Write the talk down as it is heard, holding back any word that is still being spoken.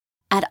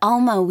At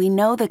Alma, we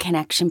know the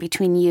connection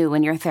between you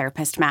and your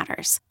therapist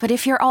matters. But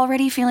if you're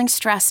already feeling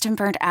stressed and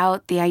burnt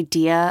out, the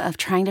idea of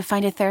trying to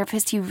find a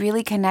therapist you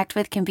really connect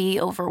with can be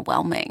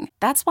overwhelming.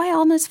 That's why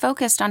Alma's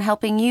focused on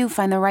helping you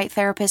find the right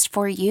therapist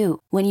for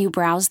you. When you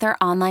browse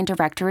their online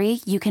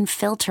directory, you can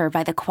filter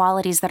by the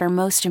qualities that are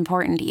most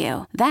important to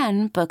you.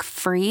 Then book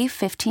free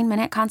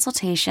 15-minute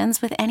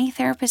consultations with any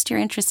therapist you're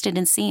interested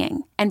in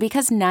seeing. And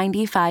because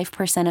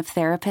 95% of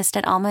therapists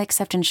at Alma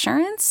accept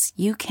insurance,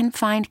 you can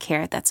find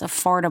care that's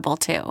affordable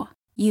too.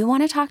 You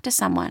want to talk to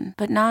someone,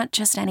 but not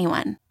just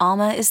anyone.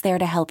 Alma is there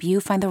to help you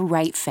find the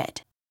right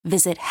fit.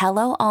 Visit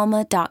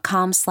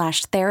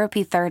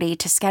helloalma.com/therapy30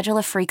 to schedule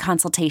a free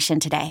consultation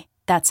today.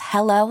 That's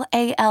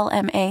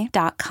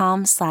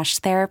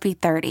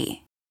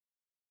helloalma.com/therapy30.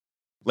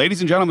 Ladies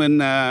and gentlemen,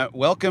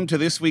 welcome to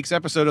this week's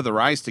episode of the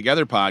Rise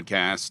Together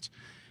podcast.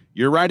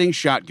 You're riding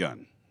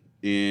shotgun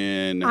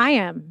in... I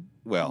am.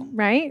 Well,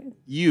 right?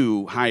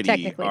 You,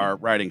 Heidi, are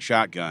riding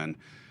shotgun.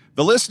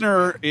 The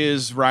listener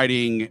is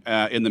riding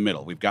in the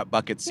middle. We've got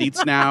bucket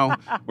seats now.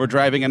 We're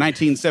driving a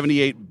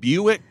 1978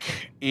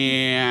 Buick,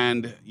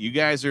 and you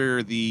guys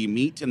are the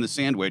meat and the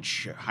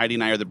sandwich. Heidi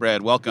and I are the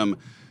bread. Welcome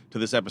to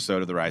this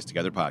episode of the Rise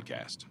Together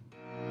podcast.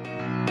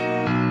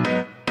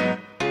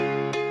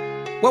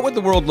 What would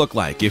the world look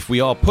like if we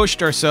all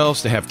pushed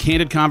ourselves to have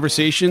candid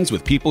conversations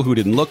with people who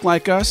didn't look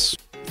like us,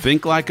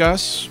 think like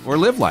us, or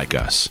live like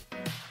us?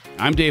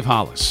 I'm Dave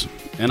Hollis,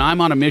 and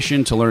I'm on a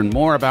mission to learn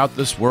more about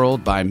this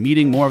world by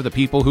meeting more of the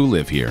people who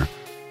live here.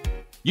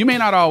 You may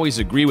not always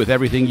agree with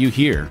everything you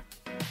hear,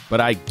 but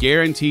I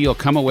guarantee you'll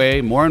come away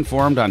more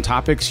informed on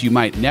topics you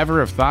might never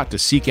have thought to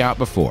seek out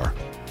before.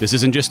 This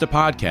isn't just a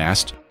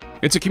podcast,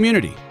 it's a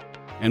community.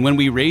 And when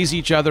we raise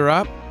each other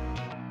up,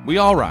 we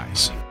all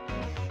rise.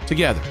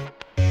 Together.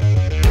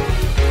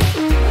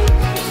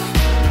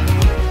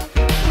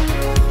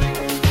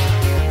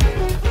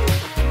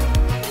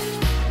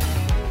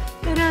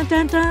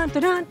 Dun, dun, dun,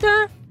 dun,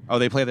 dun. Oh,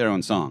 they play their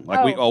own song. We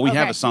okay.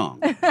 have a song.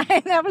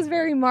 That was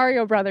very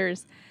Mario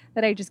Brothers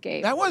that I just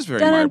gave. That was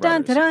very Mario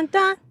Brothers. Dun,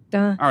 dun,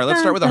 dun, all right,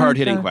 let's start with a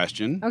hard-hitting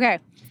question. Okay.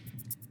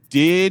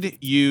 Did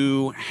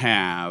you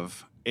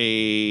have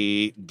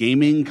a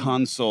gaming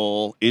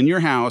console in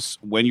your house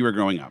when you were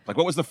growing up? Like,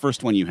 what was the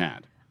first one you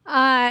had?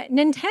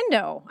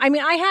 Nintendo. I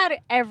mean, I had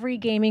every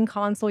gaming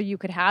console you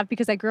could have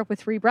because I grew up with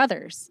three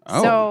brothers.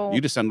 Oh, so... you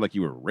just sounded like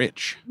you were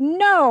rich.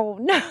 No.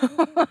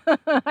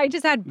 I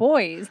just had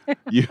boys.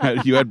 You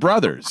had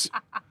brothers.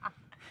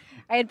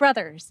 I had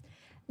brothers.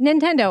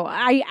 Nintendo.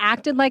 I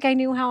acted like I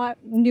knew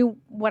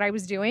what I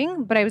was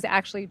doing, but I was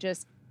actually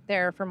just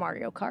there for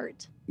Mario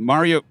Kart.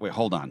 Wait,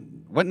 hold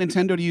on. What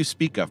Nintendo do you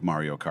speak of,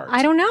 Mario Kart?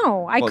 I don't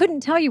know. I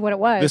couldn't tell you what it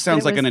was. This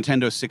sounds like a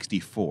Nintendo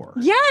 64.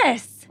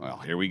 Yes. Well,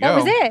 here we go. That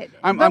was it.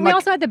 But we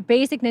also had the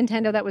basic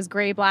Nintendo that was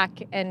gray, black,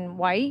 and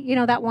white. You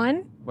know that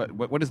one?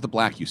 What is the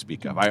black you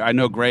speak of? I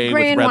know gray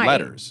with and red white.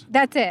 Letters.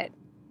 That's it.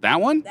 That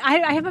one?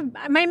 I have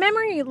my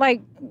memory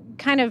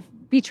kind of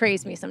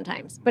betrays me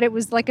sometimes, but it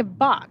was like a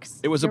box.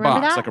 It was you a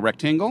box, that? like a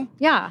rectangle?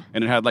 Yeah.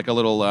 And it had like a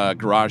little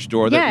garage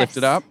door that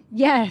lifted up?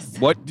 Yes.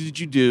 What did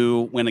you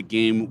do when a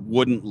game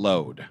wouldn't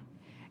load?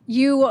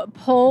 You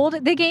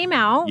pulled the game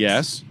out.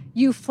 Yes.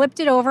 You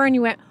flipped it over and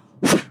you went...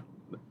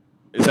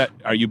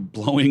 Are you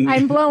blowing?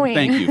 I'm blowing.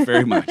 Thank you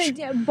very much.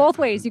 Both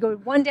ways. You go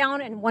one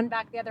down and one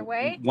back the other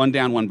way. One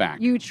down, one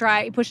back. You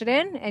push it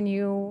in and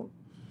you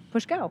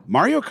push go.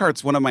 Mario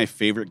Kart's one of my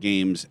favorite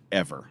games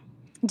ever.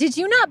 Did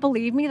you not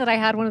believe me that I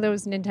had one of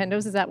those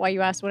Nintendos? Is that why you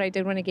asked what I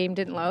did when a game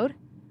didn't load?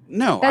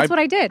 No. That's what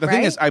I did, The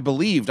thing is, I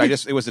believed.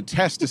 It was a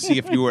test to see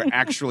if you were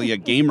actually a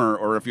gamer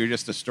or if you're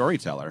just a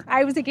storyteller.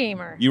 I was a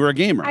gamer. You were a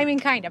gamer. I mean,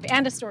 kind of,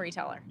 and a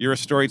storyteller. You're a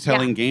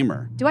storytelling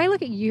gamer. Do I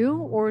look at you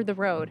or the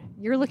road?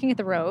 You're looking at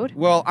the road.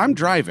 Well, I'm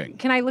driving.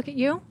 Can I look at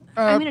you?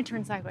 I'm going to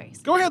turn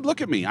sideways. Go ahead,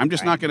 look at me. I'm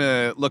just not going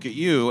to look at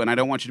you, and I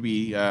don't want you to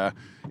be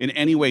in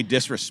any way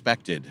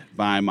disrespected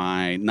by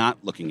my not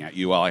looking at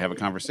you while I have a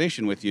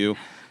conversation with you.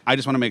 I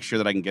just want to make sure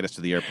that I can get us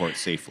to the airport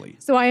safely.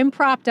 So I am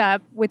propped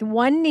up with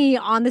one knee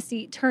on the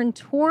seat turned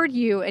toward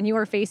you, and you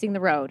are facing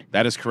the road.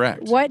 That is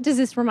correct. What does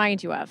this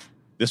remind you of?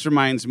 This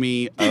reminds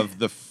me of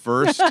the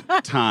first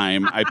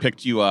time I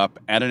picked you up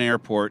at an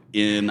airport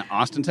in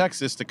Austin,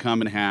 Texas to come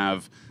and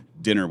have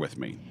dinner with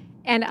me.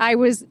 And I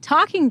was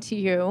talking to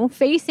you,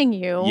 facing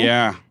you.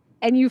 Yeah.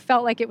 And you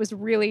felt like it was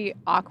really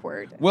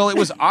awkward. Well, it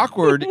was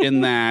awkward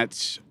in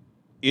that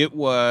it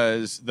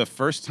was the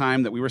first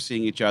time that we were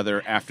seeing each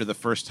other after the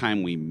first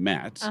time we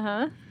met.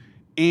 Uh-huh.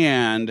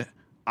 And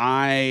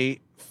I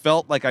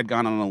felt like I'd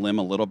gone on a limb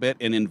a little bit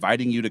in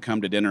inviting you to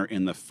come to dinner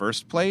in the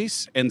first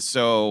place. And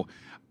so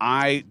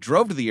I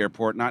drove to the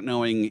airport not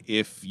knowing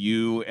if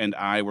you and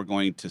I were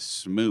going to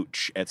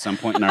smooch at some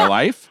point in our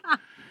life.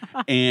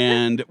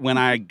 And when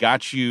I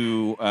got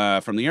you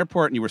from the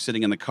airport and you were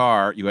sitting in the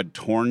car, you had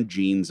torn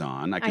jeans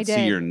on. I could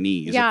see your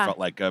knees. Yeah. It felt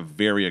like a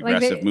very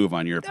aggressive move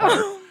on your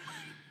part.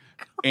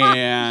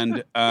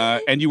 And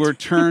you were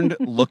turned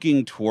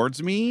looking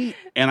towards me.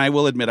 And I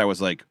will admit, I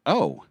was like,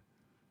 oh,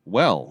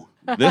 well,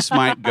 this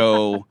might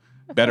go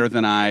better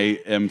than I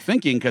am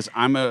thinking because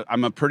I'm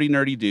a pretty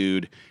nerdy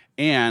dude.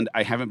 And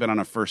I haven't been on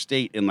a first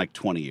date in like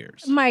 20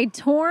 years. My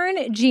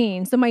torn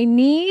jeans. So my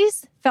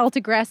knees felt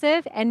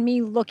aggressive, and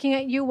me looking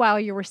at you while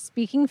you were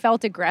speaking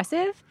felt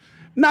aggressive.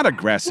 Not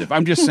aggressive.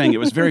 I'm just saying it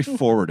was very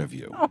forward of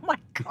you. Oh, my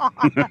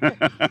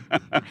God.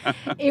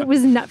 It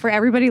was not, for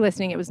everybody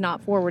listening, it was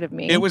not forward of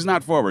me. It was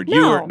not forward.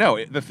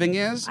 No. The thing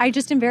is, I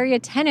just am very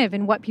attentive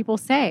in what people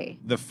say.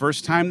 the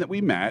first time that we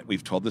met,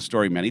 we've told this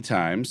story many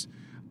times,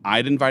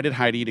 I'd invited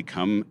Heidi to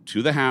come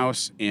to the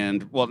house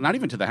and, well, not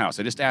even to the house.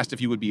 I just asked if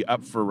you would be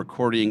up for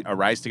recording a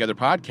Rise Together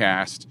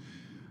podcast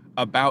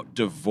about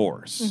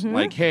divorce. Mm-hmm.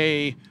 Like,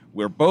 hey,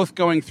 we're both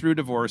going through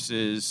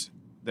divorces.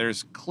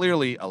 There's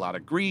clearly a lot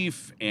of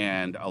grief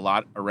and a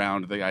lot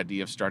around the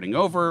idea of starting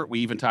over. We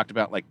even talked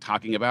about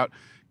talking about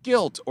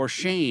guilt or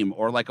shame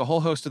or like a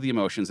whole host of the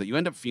emotions that you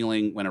end up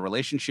feeling when a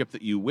relationship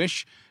that you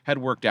wish had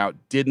worked out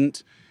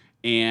didn't.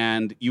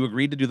 And you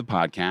agreed to do the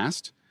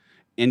podcast.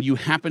 And you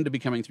happened to be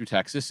coming through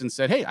Texas and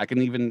said, hey, I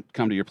can even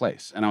come to your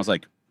place. And I was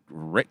like,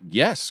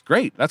 yes,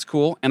 great. That's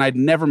cool. And I'd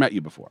never met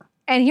you before.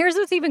 And here's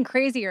what's even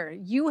crazier.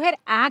 You had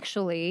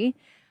actually,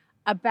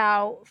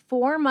 about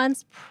 4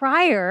 months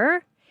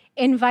prior,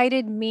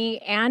 invited me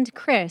and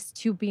Chris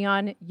to be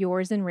on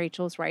yours and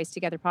Rachel's Rise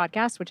Together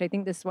podcast, which I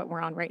think this is what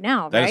we're on right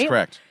now, right? That is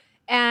correct.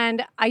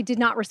 And I did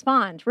not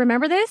respond.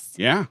 Remember this?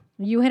 Yeah.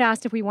 You had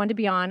asked if we wanted to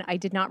be on. I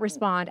did not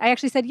respond. I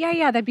actually said,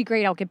 yeah, that'd be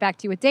great. I'll get back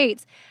to you with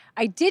dates.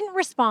 I didn't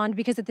respond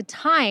because at the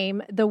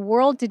time, the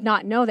world did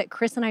not know that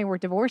Chris and I were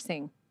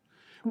divorcing.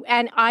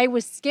 And I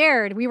was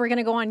scared we were going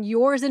to go on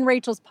yours and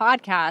Rachel's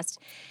podcast,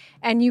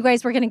 and you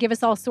guys were going to give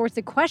us all sorts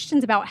of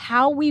questions about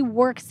how we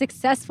work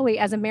successfully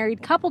as a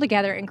married couple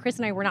together, and Chris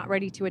and I were not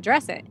ready to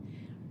address it.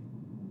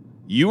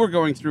 You were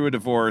going through a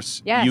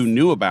divorce. Yes. You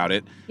knew about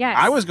it. Yes.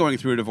 I was going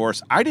through a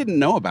divorce. I didn't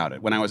know about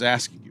it when I was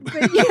asking you.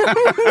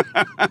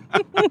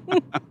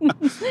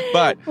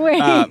 But,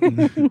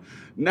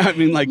 no, I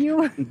mean,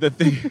 the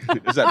thing,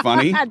 is that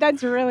funny?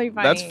 That's really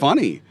funny. That's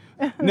funny.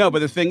 No, but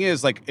the thing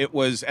is, it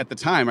was at the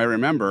time, I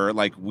remember,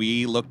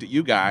 we looked at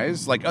you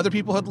guys, other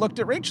people had looked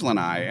at Rachel and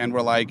I, and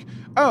were like,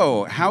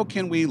 oh, how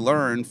can we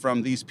learn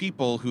from these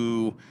people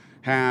who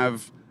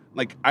have,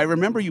 I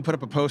remember you put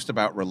up a post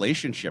about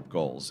relationship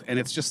goals, and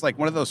it's just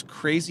one of those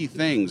crazy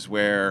things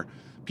where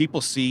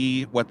people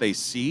see what they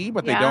see,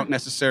 but they don't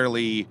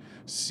necessarily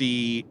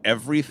see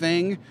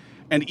everything.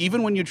 And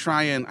even when you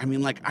try and,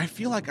 I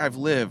feel like I've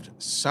lived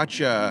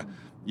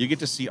you get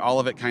to see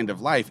all of it kind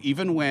of life,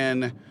 even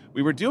when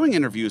we were doing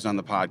interviews on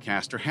the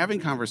podcast or having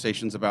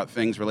conversations about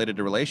things related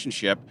to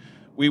relationship,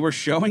 we were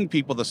showing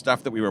people the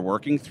stuff that we were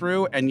working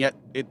through, and yet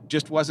it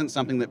just wasn't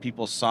something that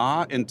people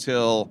saw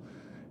until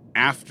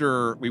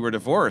after we were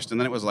divorced. And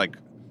then it was like,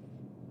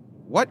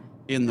 what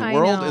in the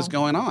world is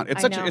going on?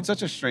 It's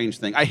such a strange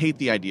thing. I hate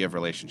the idea of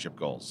relationship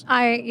goals.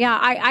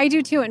 I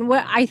do too. And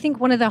what I think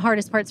one of the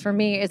hardest parts for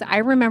me is I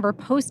remember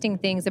posting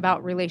things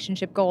about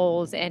relationship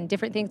goals and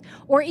different things,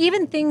 or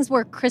even things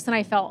where Chris and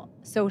I felt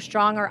so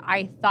strong, or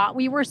I thought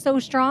we were so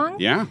strong.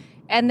 Yeah.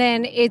 And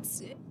then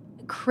it's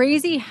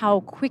crazy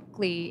how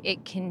quickly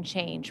it can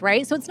change,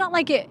 right? So it's not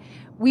like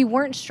we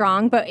weren't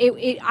strong, but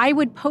I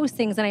would post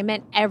things and I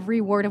meant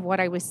every word of what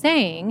I was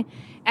saying.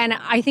 And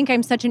I think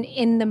I'm such an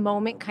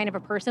in-the-moment kind of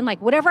a person.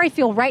 Whatever I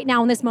feel right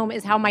now in this moment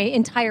is how my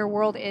entire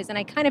world is. And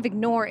I kind of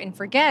ignore and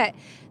forget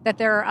that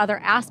there are other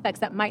aspects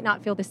that might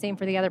not feel the same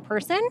for the other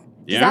person.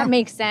 Does that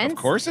make sense? Of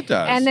course it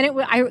does. And then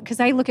because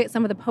I look at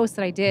some of the posts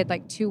that I did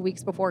 2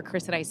 weeks before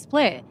Chris and I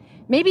split,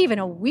 maybe even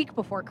a week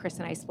before Chris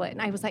and I split.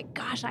 And I was like,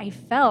 gosh, I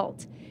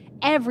felt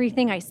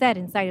everything I said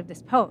inside of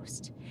this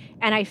post.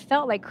 And I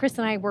felt like Chris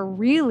and I were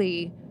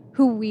really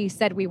who we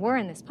said we were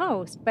in this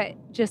post.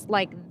 But just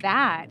like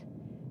that,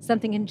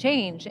 something can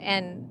change.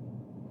 And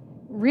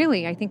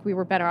really, I think we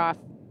were better off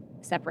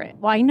separate.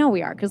 Well, I know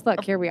we are, because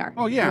look, here we are.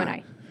 Oh, yeah. You and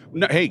I.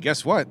 No, hey,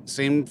 guess what?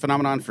 Same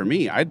phenomenon for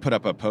me. I'd put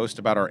up a post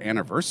about our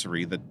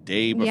anniversary the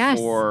day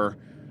before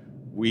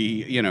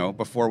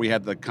before we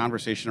had the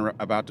conversation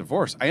about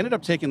divorce. I ended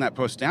up taking that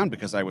post down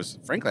because I was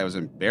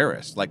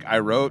embarrassed. I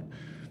wrote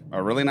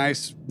a really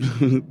nice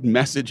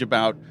message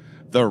about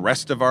the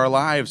rest of our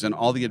lives and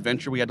all the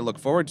adventure we had to look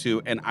forward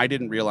to. And I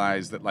didn't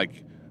realize that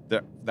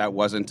that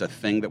wasn't a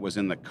thing that was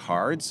in the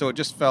cards. So it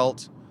just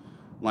felt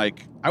I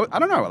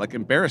don't know,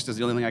 embarrassed is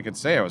the only thing I could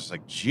say. I was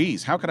like,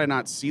 geez, how could I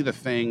not see the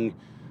thing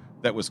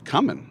that was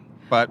coming?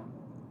 But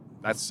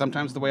that's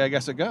sometimes the way I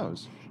guess it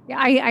goes. Yeah,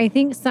 I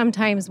think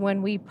sometimes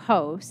when we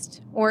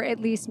post, or at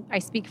least I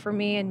speak for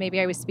me, and maybe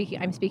I'm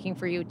speaking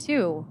for you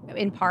too,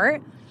 in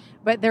part,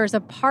 but there's a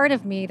part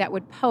of me that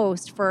would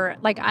post for,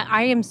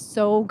 I am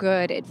so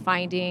good at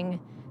finding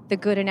the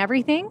good in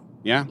everything.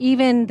 Yeah.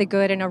 Even the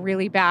good in a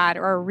really bad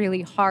or a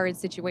really hard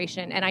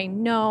situation. And I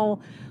know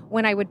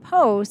when I would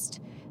post,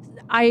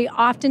 I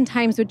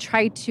oftentimes would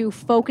try to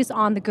focus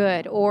on the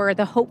good or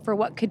the hope for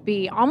what could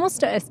be,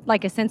 almost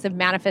like a sense of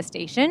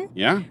manifestation.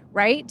 Yeah.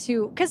 Right?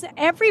 Because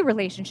every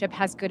relationship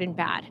has good and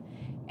bad.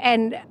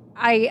 And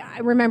I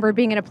remember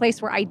being in a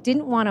place where I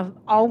didn't want to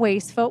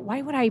always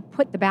why would I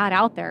put the bad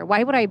out there?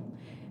 Why would I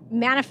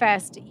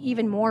manifest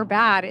even more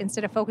bad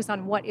instead of focus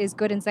on what is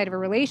good inside of a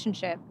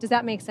relationship. Does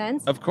that make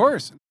sense? Of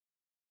course.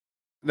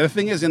 The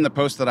thing is, in the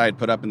post that I had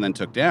put up and then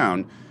took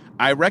down,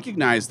 I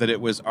recognized that it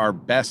was our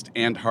best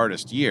and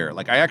hardest year.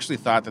 Like, I actually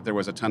thought that there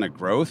was a ton of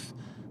growth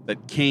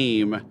that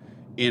came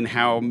in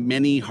how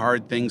many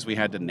hard things we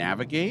had to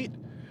navigate.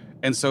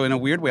 And so in a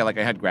weird way, like,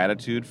 I had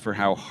gratitude for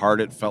how hard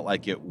it felt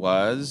like it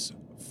was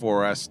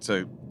for us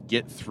to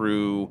get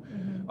through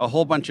a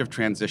whole bunch of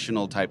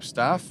transitional type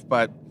stuff.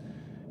 But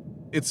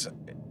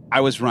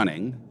I was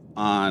running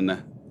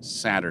on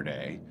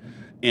Saturday,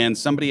 and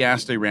somebody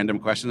asked a random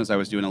question as I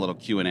was doing a little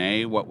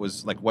Q&A.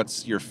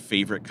 What's your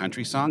favorite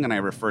country song? And I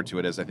referred to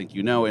it as, I think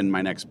you know, in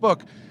my next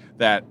book,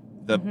 that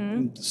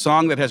the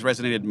song that has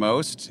resonated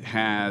most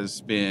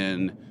has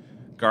been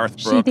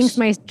Garth Brooks. She Thinks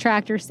My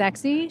Tractor's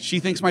Sexy? She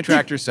Thinks My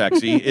Tractor's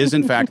Sexy is,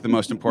 in fact, the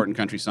most important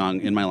country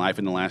song in my life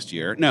in the last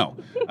year. No.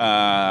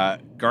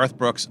 Garth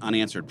Brooks'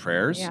 Unanswered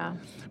Prayers. Yeah.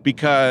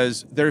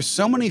 Because there's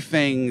so many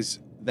things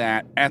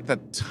that at the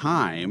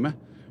time,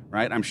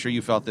 right, I'm sure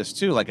you felt this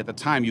too, like at the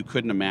time you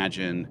couldn't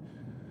imagine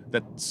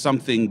that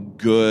something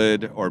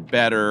good or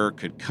better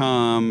could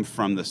come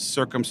from the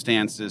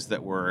circumstances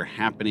that were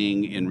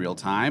happening in real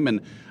time.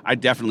 And I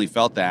definitely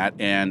felt that.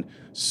 And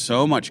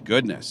so much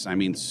goodness. I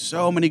mean,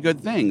 so many good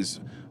things.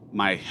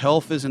 My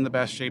health is in the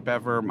best shape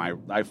ever.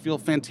 I feel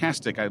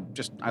fantastic.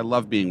 I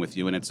love being with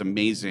you. And it's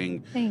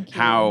amazing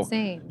how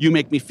you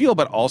make me feel,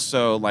 but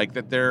also like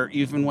that there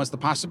even was the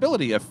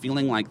possibility of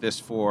feeling like this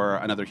for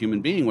another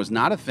human being was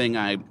not a thing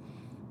I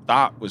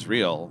thought was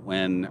real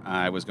when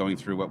I was going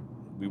through what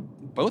we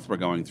both were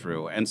going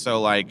through. And so,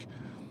 like,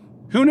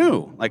 who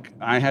knew? Like,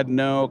 I had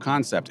no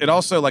concept. It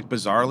also, like,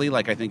 bizarrely,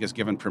 like, I think has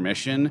given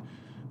permission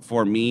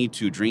for me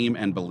to dream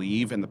and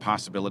believe in the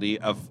possibility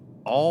of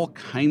all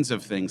kinds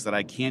of things that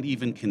I can't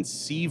even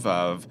conceive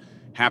of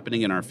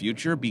happening in our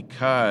future,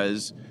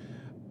 because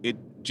it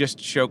just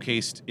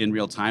showcased in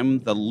real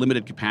time the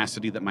limited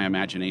capacity that my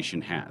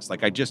imagination has.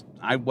 Like,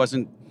 I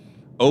wasn't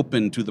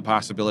open to the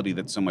possibility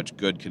that so much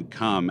good can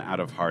come out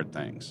of hard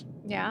things.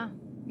 Yeah.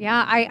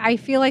 Yeah. I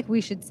feel like we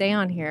should say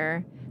on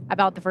here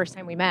about the first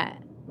time we met,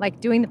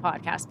 like doing the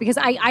podcast, because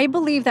I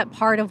believe that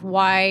part of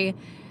why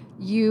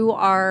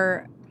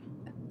your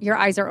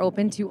eyes are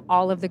open to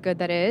all of the good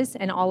that is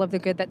and all of the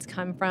good that's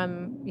come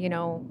from,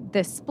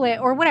 this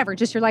split or whatever,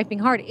 just your life being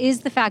hard,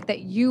 is the fact that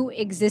you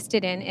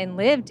existed in and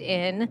lived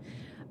in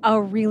a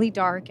really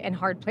dark and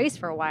hard place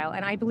for a while.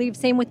 And I believe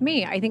same with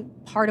me. I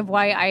think part of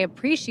why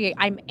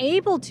I'm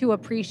able to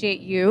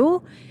appreciate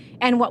you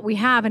and what we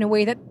have in a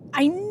way that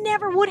I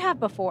never would have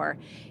before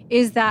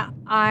is that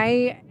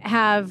my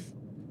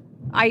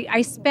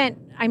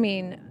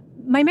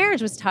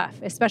marriage was tough,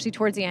 especially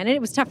towards the end. And it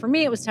was tough for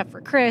me. It was tough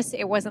for Chris.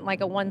 It wasn't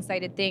like a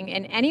one-sided thing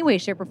in any way,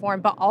 shape, or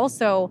form. But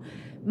also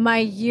my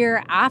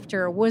year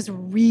after was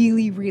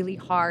really, really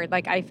hard.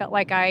 Like, I felt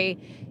like I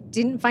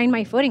didn't find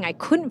my footing. I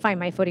couldn't find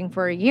my footing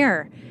for a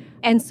year.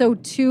 And so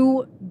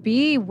to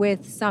be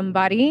with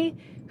somebody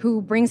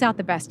who brings out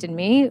the best in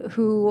me,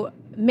 who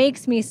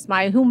makes me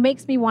smile, who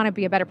makes me want to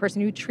be a better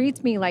person, who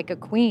treats me like a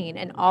queen,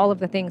 and all of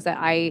the things that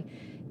I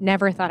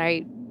never thought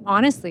I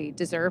honestly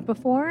deserved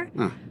before,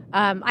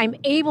 I'm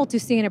able to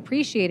see and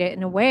appreciate it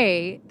in a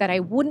way that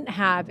I wouldn't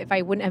have if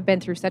I wouldn't have been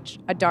through such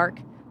a dark,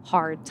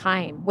 hard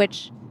time,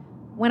 which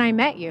when I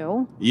met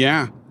you,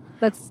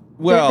 that's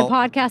the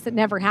podcast that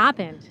never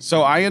happened.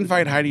 So I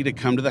invite Heidi to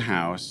come to the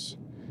house,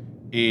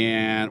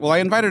 and I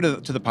invited her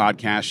to the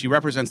podcast. She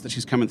represents that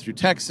she's coming through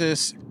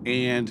Texas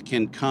and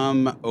can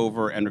come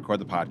over and record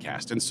the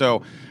podcast. And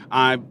so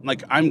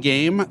I'm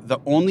game. The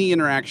only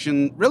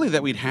interaction really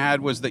that we'd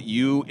had was that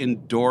you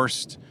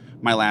endorsed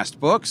my last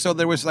book. So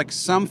there was like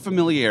some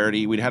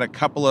familiarity. We'd had a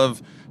couple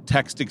of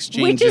text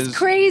exchanges. Which is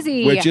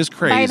crazy.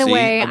 By the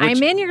way,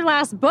 I'm in your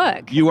last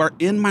book. You are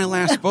in my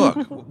last book.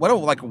 What a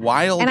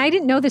wild... And I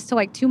didn't know this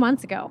till 2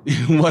 months ago.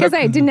 Because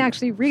I didn't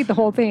actually read the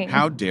whole thing.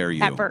 How dare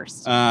you? At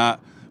first.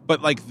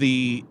 But like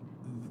the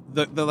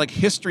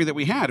history that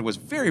we had was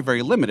very,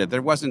 very limited.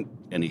 There wasn't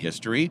any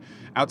history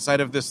outside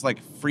of this like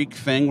freak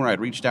thing where I'd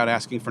reached out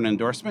asking for an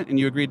endorsement, and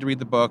you agreed to read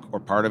the book or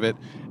part of it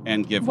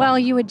and give one. Well,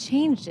 you had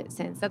changed it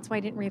since. That's why I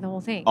didn't read the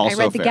whole thing. Also I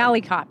read fair. The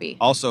galley copy.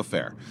 Also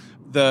fair.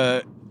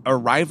 The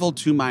arrival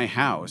to my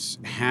house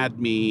had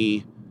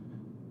me,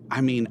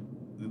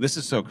 this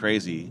is so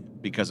crazy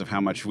because of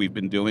how much we've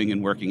been doing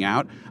and working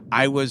out.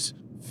 I was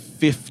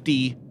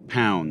 50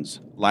 pounds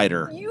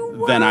lighter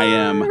than I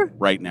am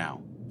right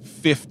now.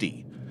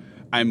 50.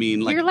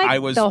 You're like I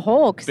was the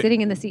Hulk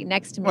sitting in the seat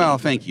next to me. Well,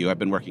 thank you. I've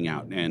been working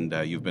out, and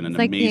you've been an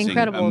like amazing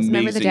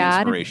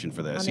inspiration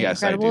for this.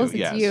 Yes, I do. It's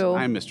yes, you.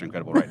 I'm Mr.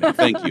 Incredible right now.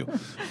 Thank you.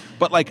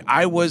 But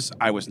I was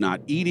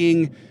not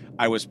eating.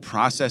 I was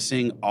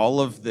processing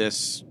all of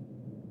this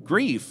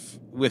grief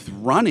with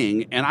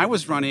running, and I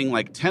was running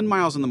 10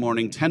 miles in the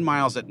morning, 10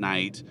 miles at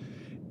night,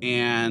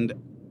 and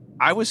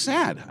I was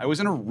sad. I was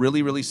in a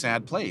really, really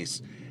sad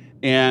place.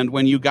 And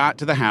when you got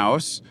to the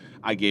house,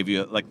 I gave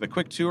you the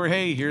quick tour.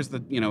 Hey, here's the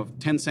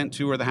 10-cent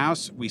tour of the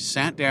house. We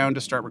sat down to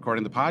start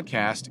recording the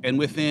podcast, and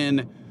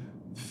within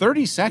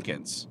 30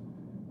 seconds,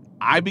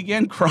 I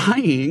began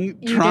crying,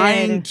 You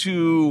trying did.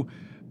 to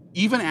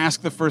even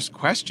ask the first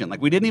question.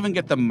 Like, we didn't even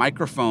get the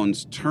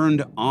microphones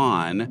turned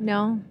on.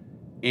 No,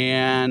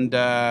 And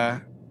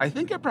I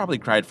think I probably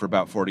cried for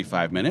about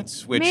 45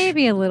 minutes,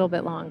 maybe a little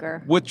bit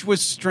longer. which was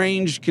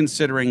strange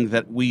considering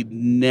that we'd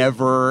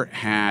never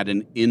had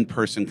an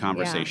in-person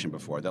conversation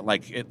before.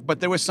 But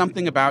there was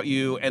something about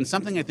you and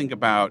something I think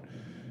about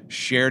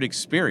shared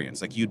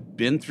experience. Like, you'd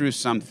been through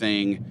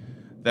something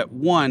that,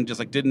 one, just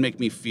like didn't make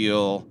me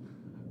feel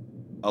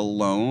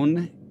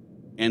alone,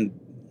 and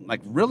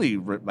like really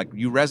like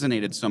you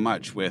resonated so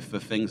much with the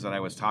things that I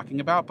was talking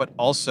about, but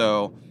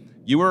also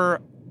you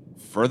were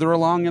further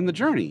along in the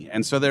journey.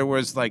 And so there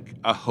was like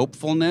a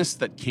hopefulness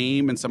that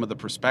came in some of the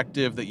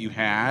perspective that you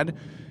had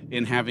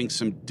in having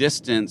some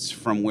distance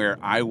from where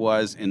I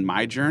was in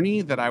my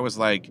journey, that I was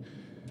like,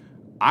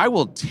 I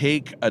will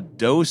take a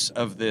dose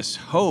of this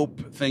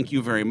hope. Thank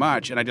you very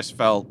much. And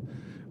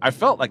I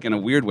felt like in a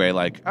weird way,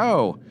 like,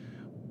 oh,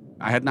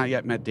 I had not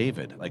yet met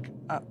David. Like,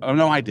 oh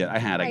no, I did. I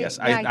had, I guess.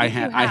 Yeah, I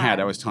had.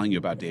 I was telling you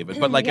about David,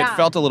 but like, Yeah. it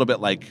felt a little bit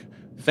like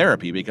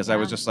therapy because I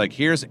was just like,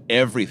 here's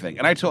everything.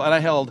 And I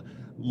held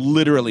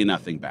literally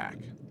nothing back.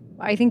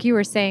 I think you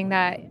were saying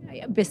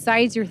that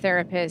besides your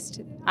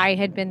therapist, I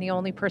had been the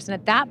only person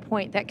at that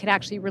point that could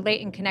actually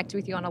relate and connect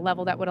with you on a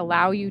level that would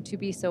allow you to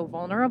be so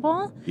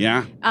vulnerable.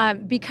 Yeah.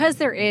 Because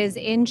there is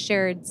in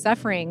shared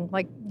suffering,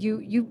 like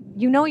you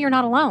know you're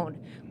not alone,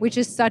 which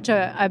is such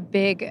a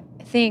big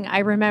thing. I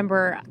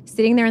remember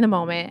sitting there in the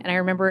moment, and I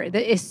remember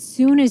that as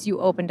soon as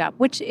you opened up,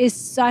 which is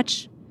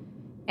such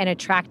an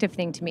attractive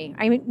thing to me.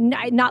 I mean,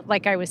 not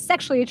like I was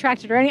sexually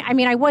attracted or anything. I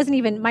mean, I wasn't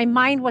even, my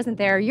mind wasn't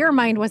there, your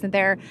mind wasn't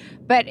there,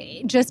 but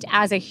just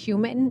as a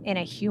human, in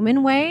a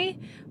human way,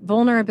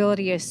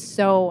 vulnerability is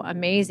so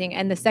amazing.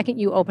 And the second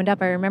you opened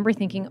up, I remember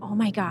thinking, oh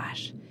my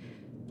gosh,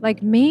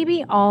 like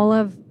maybe all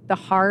of the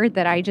hard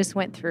that I just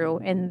went through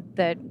and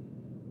the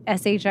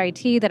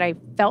SHIT that I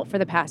felt for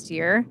the past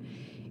year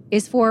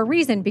is for a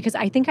reason. Because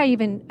I think I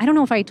don't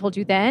know if I told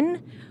you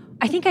then,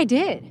 I think I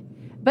did,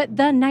 but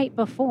the night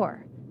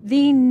before,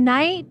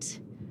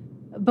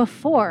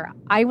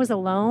 I was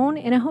alone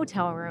in a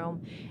hotel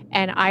room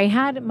and I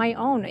had my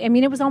own, I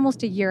mean, it was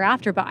almost a year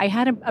after, but I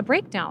had a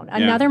breakdown,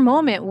 another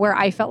moment where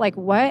I felt like,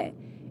 what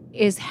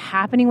is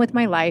happening with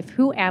my life?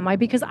 Who am I?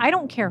 Because I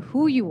don't care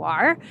who you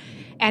are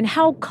and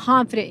how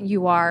confident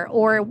you are,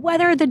 or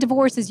whether the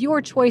divorce is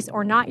your choice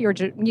or not your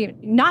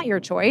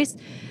choice.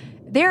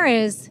 There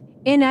is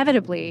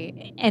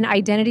inevitably an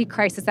identity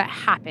crisis that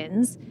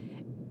happens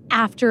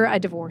after a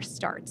divorce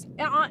starts.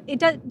 It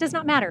does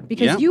not matter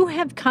because you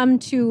have come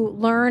to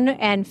learn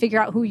and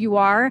figure out who you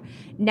are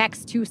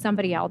next to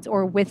somebody else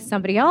or with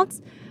somebody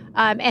else.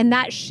 And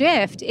that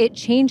shift, it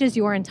changes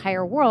your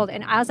entire world.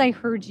 And as I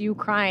heard you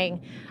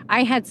crying,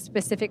 I had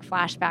specific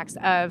flashbacks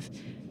of,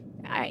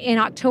 in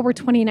October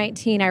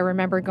 2019, I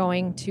remember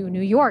going to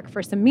New York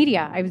for some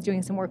media. I was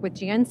doing some work with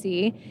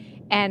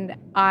GNC and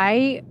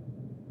I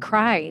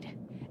cried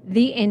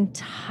the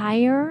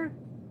entire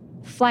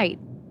flight.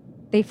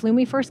 They flew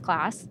me first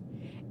class,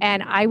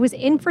 and I was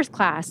in first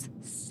class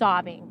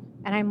sobbing.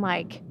 And I'm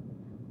like,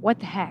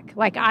 what the heck?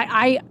 Like,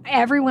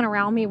 everyone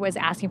around me was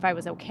asking if I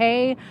was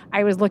okay.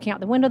 I was looking out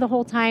the window the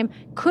whole time,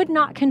 could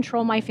not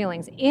control my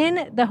feelings.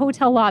 In the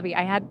hotel lobby,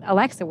 I had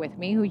Alexa with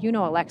me, who you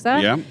know Alexa.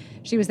 Yeah.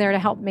 She was there to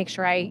help make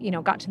sure I,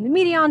 got to the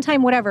media on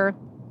time, whatever.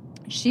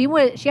 She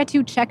had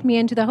to check me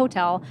into the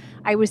hotel.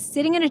 I was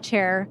sitting in a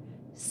chair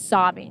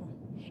sobbing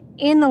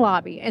in the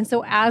lobby. And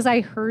so as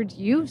I heard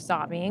you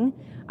sobbing,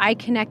 I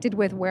connected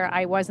with where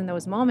I was in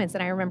those moments.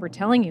 And I remember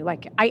telling you,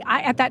 like, I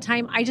at that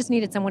time, I just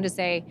needed someone to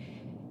say,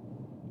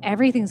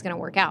 everything's going to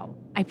work out.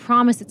 I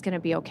promise it's going to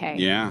be okay.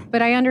 Yeah.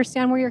 But I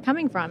understand where you're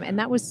coming from. And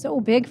that was so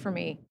big for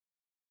me.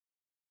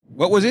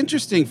 What was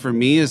interesting for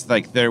me is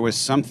like there was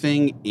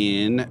something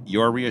in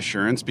your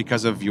reassurance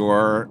because of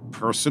your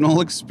personal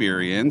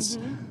experience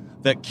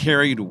that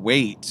carried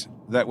weight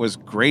that was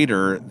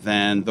greater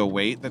than the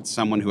weight that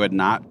someone who had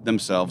not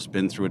themselves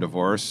been through a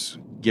divorce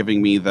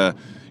giving me the,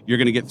 you're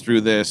going to get through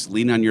this,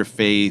 lean on your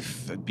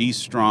faith, be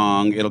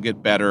strong, it'll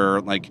get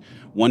better, like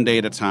one day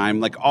at a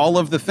time, like all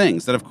of the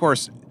things that, of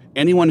course,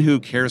 anyone who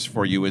cares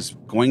for you is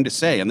going to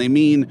say, and they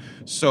mean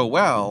so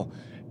well.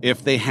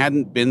 If they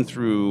hadn't been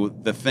through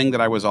the thing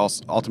that I was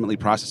ultimately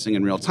processing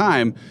in real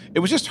time, it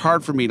was just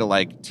hard for me to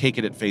like take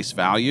it at face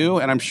value.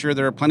 And I'm sure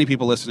there are plenty of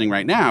people listening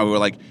right now who are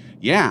like,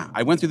 yeah,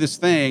 I went through this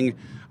thing.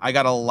 I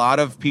got a lot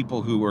of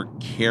people who were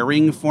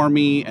caring for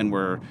me and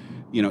were,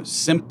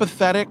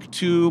 sympathetic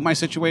to my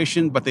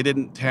situation, but they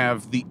didn't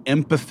have the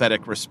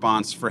empathetic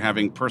response for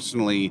having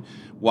personally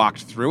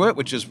walked through it,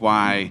 which is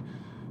why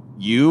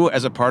you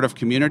as a part of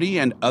community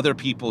and other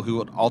people who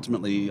had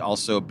ultimately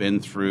also been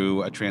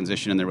through a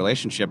transition in their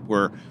relationship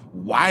were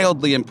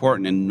wildly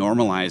important in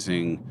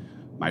normalizing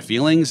my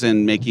feelings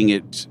and making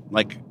it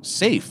like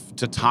safe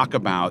to talk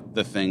about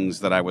the things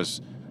that I was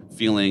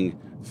feeling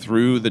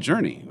through the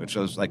journey, which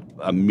was like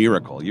a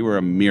miracle. You were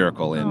a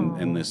miracle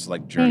in this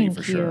like journey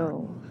for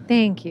sure.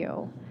 Thank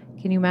you.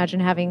 Can you imagine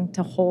having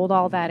to hold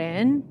all that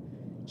in?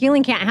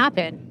 Healing can't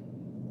happen.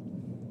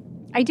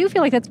 I do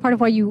feel like that's part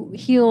of why you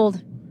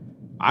healed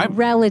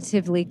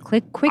relatively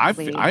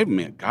quickly. I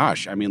mean,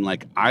 gosh, I mean,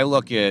 like I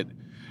look at,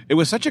 it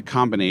was such a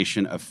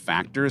combination of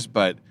factors,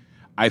 but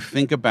I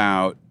think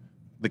about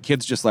the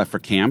kids just left for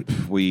camp.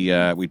 We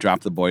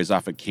dropped the boys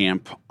off at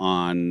camp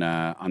on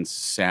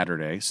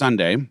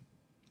Sunday,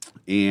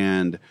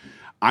 and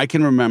I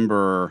can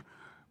remember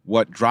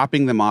what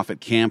dropping them off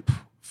at camp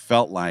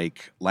felt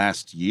like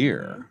last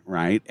year,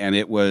 right? And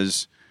it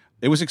was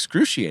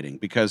excruciating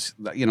because,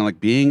 you know, like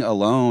being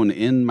alone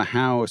in my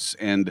house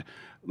and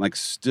like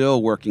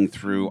still working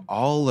through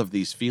all of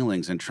these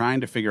feelings and trying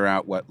to figure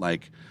out what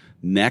like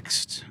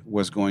next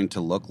was going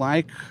to look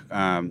like.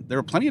 There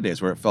were plenty of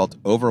days where it felt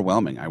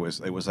overwhelming. It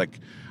was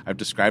like, I've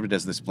described it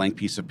as this blank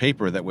piece of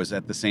paper that was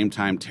at the same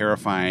time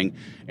terrifying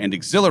and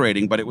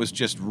exhilarating, but it was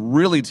just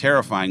really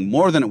terrifying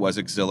more than it was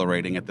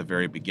exhilarating at the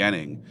very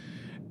beginning.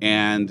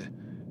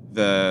 And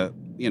the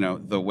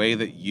way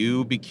that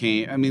you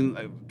became, I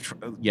mean,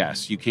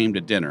 yes, you came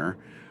to dinner,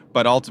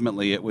 but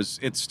ultimately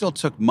it still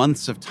took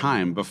months of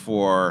time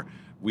before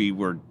we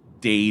were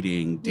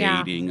dating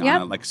on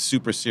a like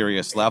super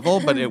serious level.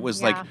 But it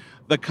was like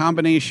the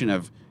combination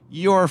of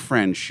your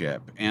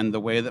friendship and the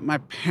way that my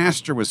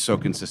pastor was so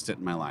consistent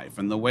in my life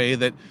and the way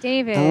that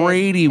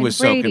Brady was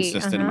so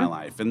consistent in my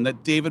life and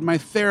that David, my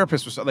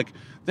therapist, was so, like,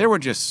 there were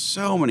just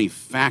so many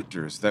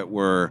factors that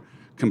were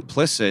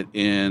complicit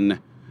in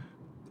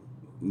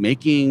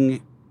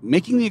making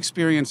the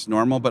experience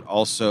normal, but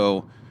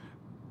also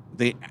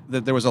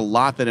there was a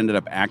lot that ended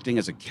up acting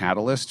as a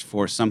catalyst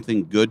for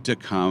something good to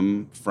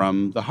come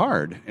from the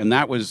hard. And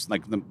that was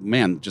like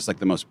just like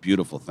the most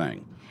beautiful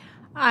thing.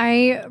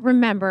 I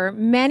remember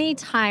many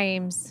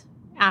times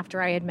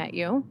after I had met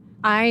you,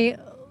 I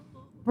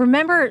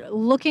remember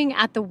looking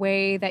at the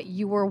way that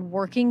you were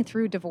working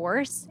through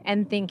divorce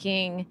and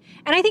thinking,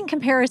 and I think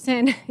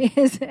comparison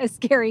is a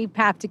scary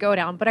path to go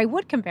down, but I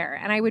would compare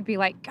and I would be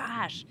like,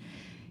 gosh,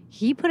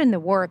 he put in the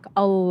work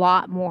a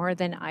lot more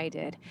than I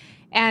did.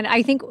 And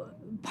I think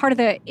part of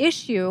the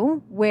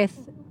issue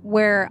with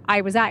where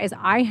I was at is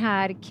I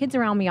had kids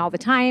around me all the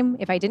time.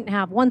 If I didn't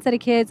have one set of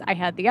kids, I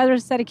had the other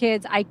set of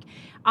kids.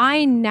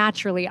 I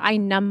naturally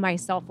numb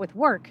myself with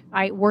work.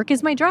 Work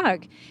is my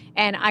drug.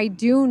 And I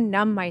do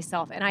numb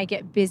myself and I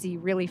get busy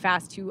really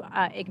fast to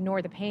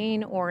ignore the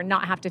pain or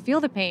not have to feel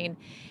the pain.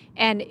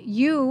 And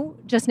you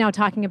just now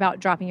talking about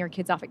dropping your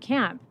kids off at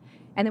camp.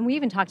 And then we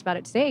even talked about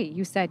it today.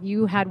 You said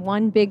you had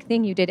one big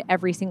thing you did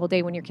every single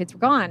day when your kids were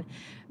gone.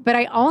 But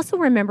I also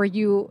remember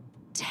you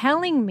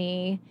telling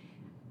me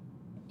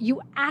you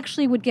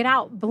actually would get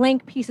out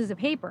blank pieces of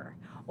paper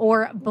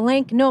or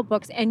blank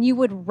notebooks and you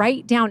would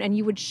write down and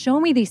you would show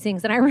me these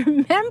things. And I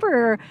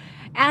remember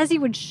as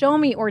you would show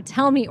me or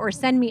tell me or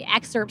send me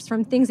excerpts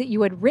from things that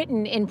you had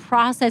written in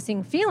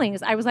processing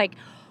feelings, I was like,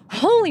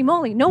 holy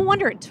moly, no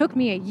wonder it took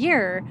me a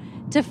year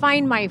to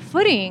find my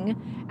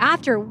footing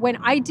after when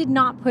I did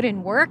not put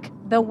in work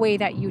the way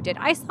that you did.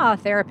 I saw a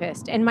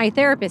therapist and my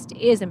therapist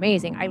is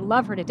amazing. I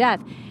love her to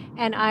death.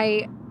 And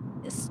I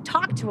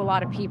talked to a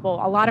lot of people.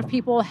 A lot of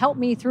people helped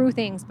me through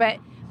things, but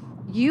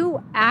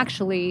you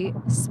actually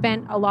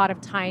spent a lot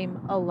of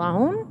time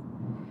alone,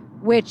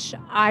 which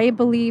I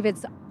believe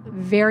it's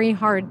very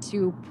hard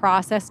to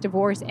process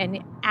divorce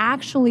and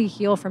actually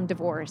heal from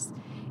divorce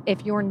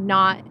if you're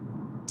not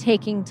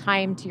taking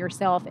time to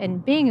yourself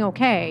and being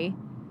okay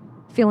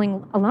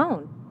feeling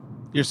alone.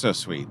 You're so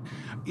sweet.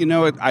 You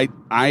know,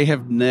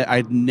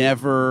 I'd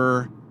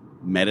never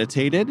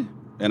meditated,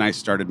 and I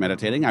started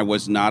meditating. I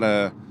was not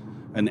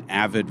an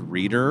avid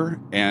reader,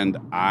 and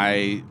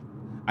I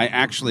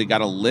actually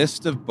got a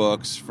list of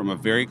books from a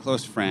very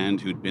close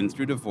friend who'd been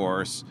through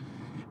divorce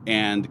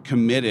and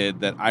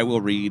committed that I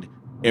will read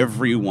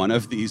every one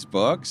of these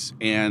books.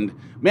 And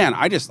man,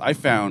 I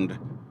found,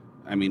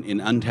 I mean, in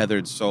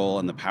Untethered Soul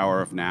and The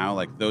Power of Now,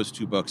 like those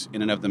two books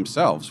in and of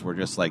themselves were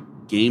just like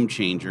game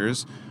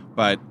changers.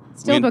 But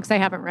still books I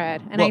haven't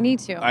read, and I need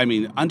to. I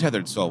mean,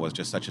 Untethered Soul was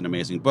just such an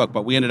amazing book,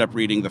 but we ended up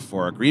reading The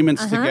Four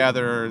Agreements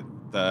together.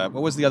 What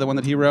was the other one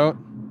that he wrote?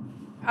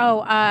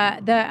 Oh,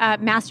 the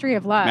Mastery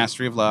of Love.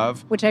 Mastery of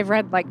Love. Which I've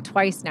read like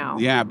twice now.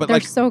 Yeah, but they're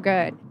like so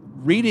good.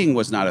 Reading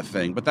was not a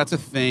thing, but that's a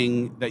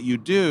thing that you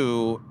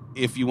do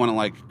if you want to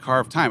like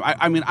carve time.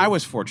 I mean, I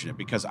was fortunate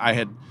because I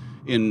had,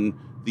 in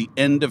the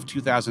end of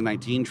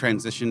 2019,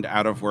 transitioned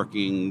out of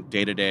working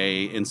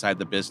day-to-day inside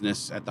the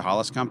business at the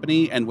Hollis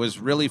Company and was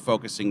really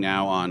focusing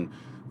now on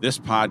this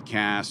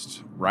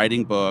podcast,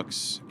 writing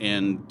books,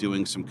 and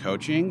doing some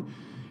coaching.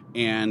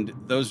 And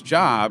those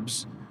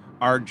jobs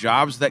are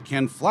jobs that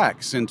can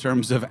flex in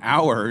terms of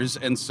hours.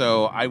 And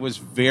so I was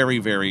very,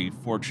 very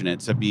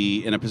fortunate to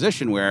be in a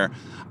position where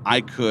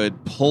I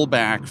could pull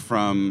back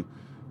from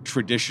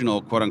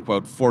traditional, quote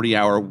unquote,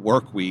 40-hour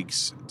work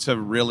weeks to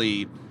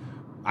really,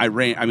 I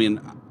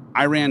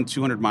ran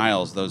 200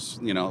 miles. Those,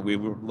 you know, we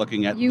were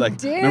looking at, remember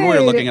we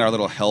were looking at our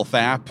little health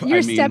app?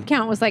 Your step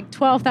count was like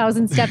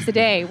 12,000 steps a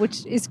day,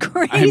 which is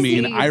crazy. I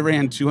mean, I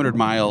ran 200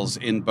 miles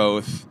in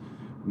both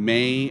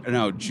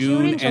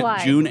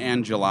June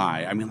and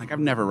July. I mean, like I've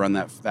never run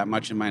that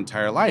much in my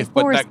entire life.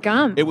 Forrest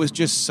Gump. It was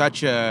just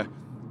such a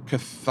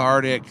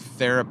cathartic,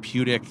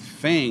 therapeutic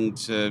thing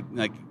to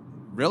like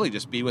really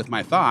just be with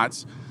my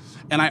thoughts.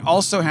 And I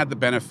also had the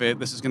benefit,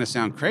 this is going to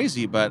sound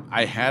crazy, but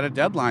I had a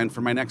deadline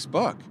for my next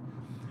book.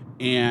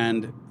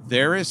 And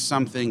there is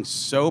something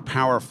so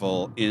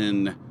powerful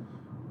in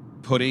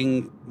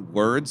putting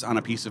words on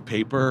a piece of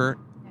paper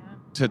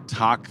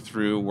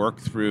to work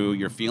through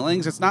your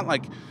feelings. It's not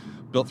like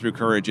Built Through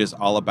Courage is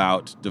all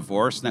about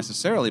divorce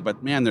necessarily,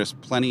 but man, there's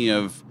plenty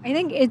of... I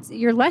think it's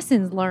your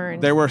lessons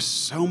learned. There were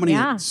so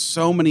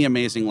many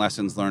amazing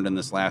lessons learned in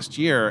this last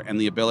year, and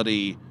the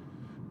ability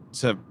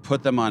to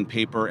put them on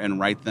paper and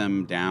write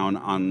them down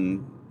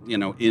on,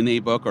 in a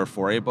book or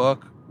for a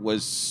book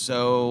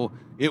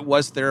it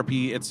was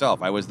therapy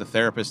itself. I was the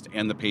therapist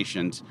and the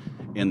patient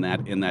in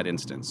that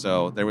instance.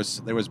 So there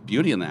was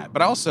beauty in that.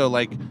 But also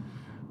like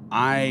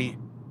I've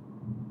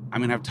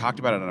talked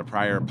about it on a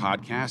prior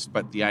podcast,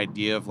 but the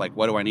idea of like,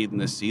 what do I need in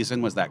this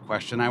season was that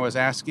question I was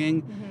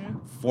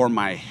asking for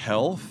my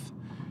health,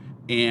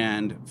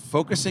 and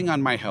focusing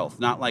on my health,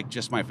 not like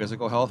just my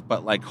physical health,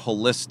 but like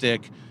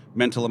holistic,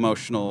 mental,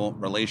 emotional,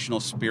 relational,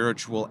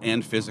 spiritual,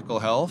 and physical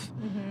health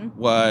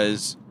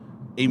was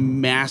a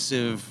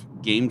massive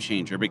game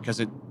changer,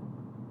 because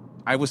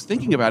I was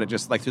thinking about it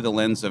just like through the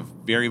lens of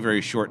very,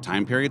 very short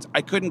time periods.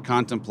 I couldn't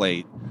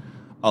contemplate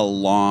a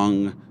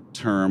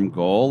long-term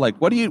goal. Like,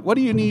 what do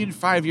you need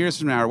 5 years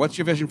from now? Or what's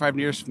your vision 5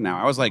 years from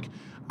now? I was like,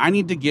 I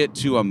need to get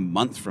to a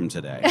month from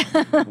today.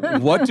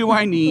 What do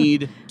I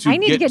need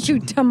to get to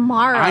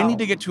tomorrow? I need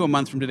to get to a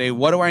month from today.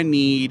 What do I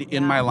need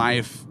in my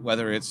life,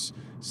 whether it's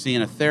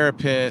seeing a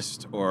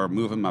therapist or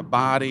moving my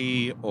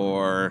body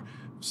or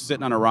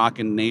sitting on a rock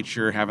in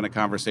nature, having a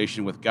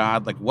conversation with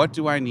God? Like, what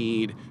do I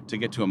need to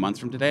get to a month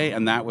from today?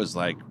 And that was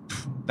like,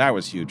 that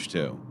was huge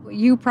too.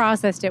 You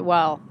processed it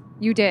well.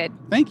 You did.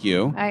 Thank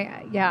you.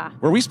 Yeah.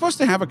 Were we supposed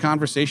to have a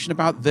conversation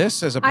about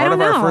this as a part of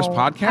our first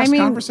podcast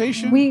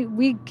conversation?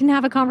 We can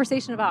have a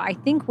conversation about, I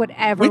think,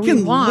 whatever we want.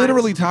 We can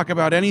literally talk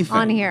about anything.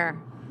 On here.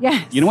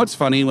 Yes. You know what's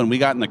funny? When we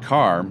got in the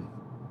car...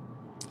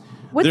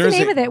 What's the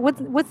name of it?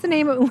 What's the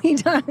name of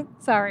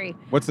Sorry.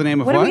 What's the name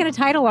of what? What are we going to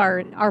title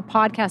our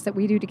podcast that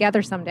we do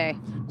together someday?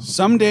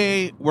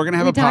 Someday we're going to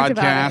have a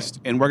podcast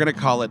and we're going to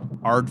call it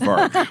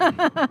Aardvark.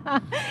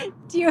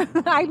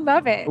 I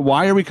love it.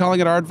 Why are we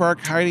calling it Aardvark,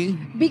 Heidi?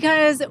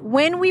 Because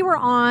when we were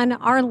on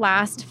our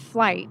last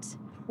flight,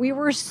 we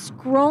were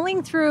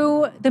scrolling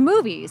through the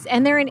movies,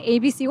 and they're in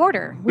ABC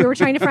order. We were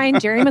trying to find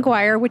Jerry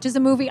Maguire, which is a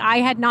movie I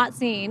had not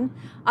seen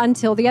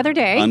until the other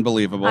day.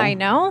 Unbelievable. I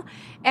know.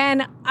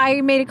 And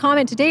I made a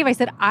comment to Dave. I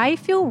said, I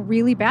feel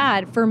really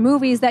bad for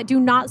movies that do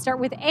not start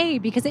with A,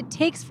 because it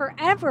takes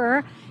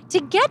forever to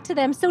get to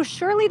them. So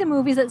surely the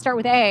movies that start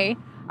with A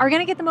are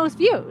going to get the most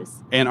views.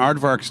 And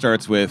Aardvark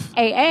starts with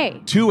AA.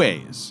 2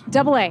 A's.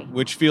 Double A.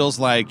 Which feels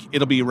like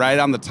it'll be right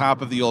on the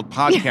top of the old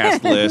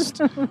podcast list.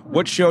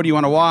 What show do you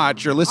want to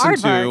watch or listen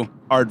to?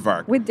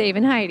 Aardvark. With Dave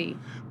and Heidi.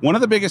 One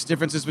of the biggest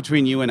differences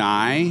between you and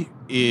I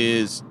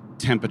is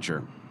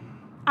temperature.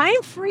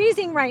 I'm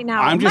freezing right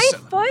now. My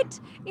foot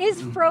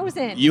is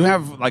frozen. You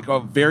have like a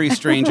very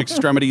strange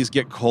extremities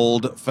get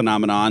cold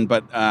phenomenon,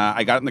 but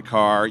I got in the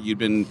car. You'd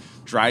been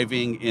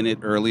driving in it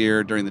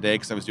earlier during the day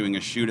because I was doing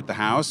a shoot at the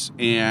house,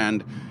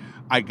 and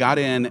I got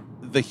in.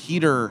 The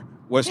heater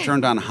was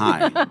turned on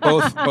high,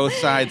 both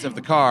sides of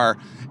the car.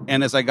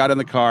 And as I got in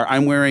the car,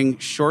 I'm wearing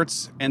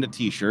shorts and a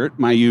t-shirt,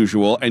 my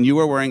usual, and you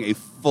were wearing a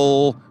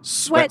full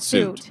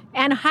sweatsuit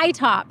and high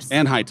tops.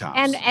 And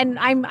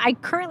I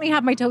currently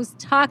have my toes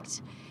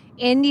tucked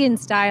Indian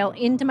style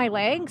into my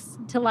legs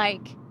to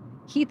like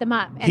heat them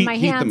up, and my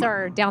hands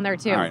are down there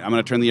too. All right, I'm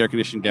going to turn the air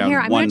conditioning down. Here,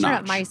 I'm going to turn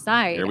up my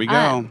side. Here we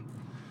go.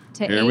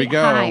 Here we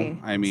go. High.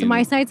 I mean, so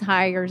my side's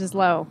high, yours is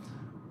low.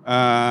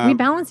 We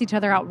balance each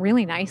other out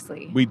really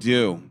nicely. We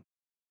do.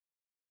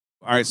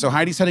 All right, so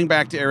Heidi's heading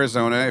back to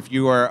Arizona. If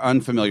you are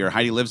unfamiliar,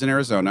 Heidi lives in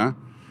Arizona.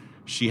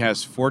 She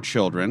has 4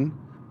 children.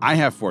 I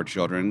have 4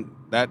 children.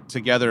 That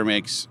together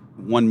makes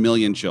 1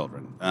 million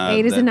children.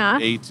 8 is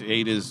enough. 8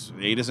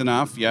 is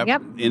enough.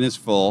 Yep. In is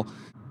full.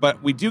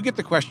 But we do get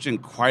the question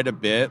quite a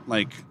bit,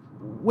 like,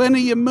 when are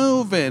you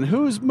moving?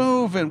 Who's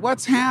moving?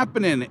 What's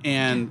happening?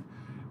 And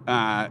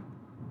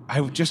I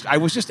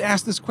was just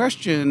asked this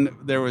question.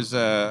 There was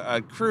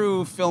a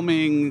crew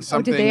filming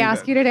something. Oh, did they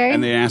ask you today?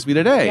 And they asked me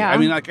today. Yeah. I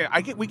mean, like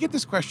we get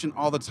this question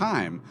all the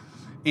time,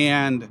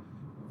 and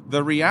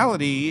the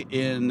reality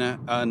in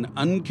an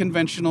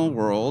unconventional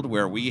world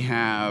where we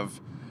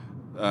have,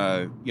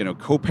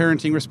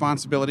 co-parenting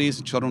responsibilities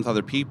and children with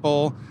other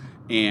people,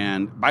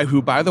 and by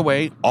the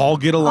way, all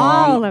get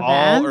along,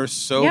 all are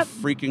so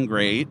freaking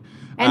great.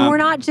 And we're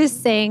not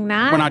just saying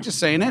that. We're not just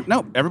saying it.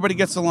 No, everybody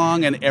gets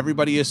along and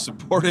everybody is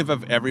supportive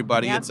of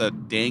everybody. Yep. It's a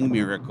dang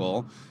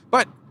miracle.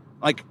 But,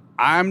 like,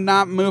 I'm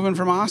not moving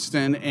from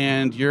Austin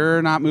and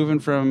you're not moving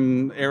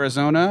from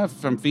Arizona,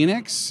 from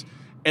Phoenix,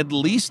 at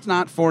least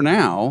not for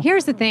now.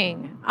 Here's the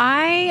thing.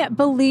 I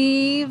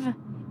believe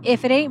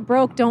if it ain't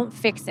broke, don't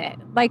fix it.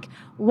 Like,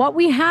 what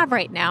we have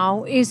right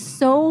now is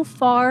so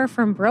far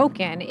from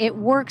broken. It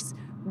works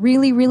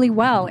really, really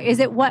well. Is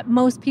it what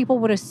most people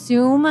would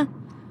assume?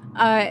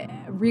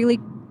 Really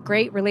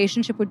great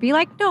relationship would be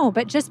like? No,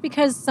 but just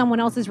because someone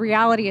else's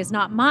reality is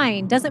not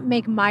mine doesn't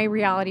make my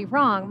reality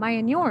wrong, mine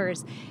and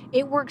yours.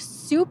 It works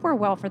super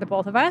well for the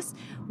both of us.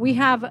 We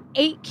have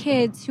 8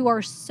 kids who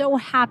are so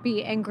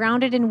happy and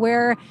grounded in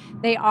where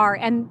they are,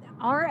 and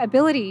our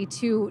ability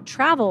to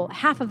travel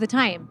half of the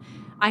time.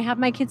 I have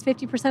my kids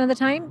 50% of the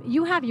time.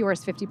 You have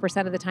yours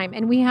 50% of the time.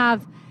 And we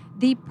have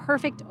the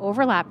perfect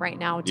overlap right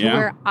now to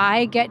where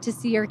I get to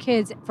see your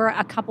kids for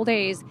a couple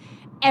days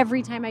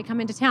every time I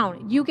come into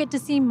town. You get to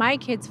see my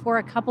kids for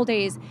a couple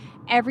days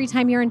every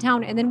time you're in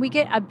town. And then we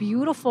get a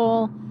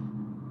beautiful,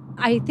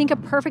 I think a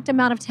perfect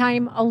amount of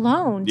time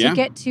alone to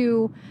get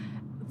to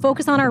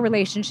focus on our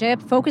relationship,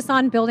 focus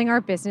on building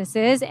our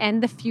businesses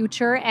and the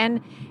future,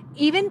 and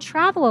even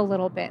travel a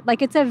little bit.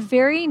 Like, it's a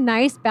very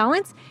nice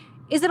balance.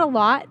 Is it a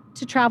lot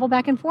to travel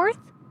back and forth?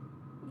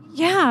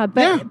 Yeah,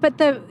 but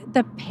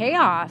the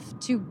payoff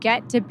to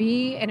get to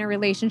be in a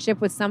relationship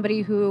with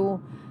somebody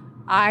who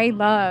I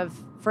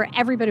love for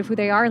every bit of who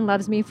they are and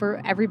loves me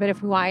for every bit of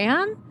who I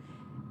am.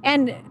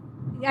 And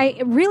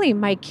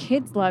my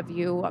kids love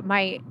you.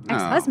 My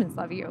ex-husbands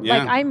love you. Yeah.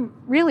 Like, I'm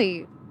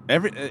really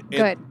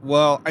good.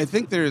 Well, I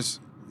think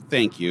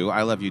thank you.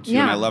 I love you too,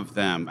 and I love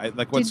them.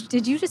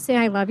 Did you just say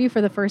I love you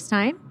for the first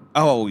time?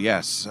 Oh,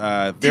 yes.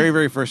 Very,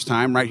 very first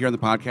time right here on the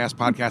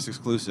podcast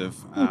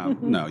exclusive.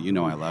 No, you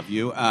know I love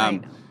you.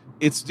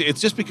 It's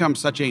just become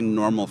such a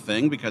normal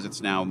thing because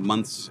it's now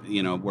months,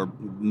 we're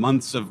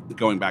months of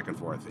going back and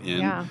forth.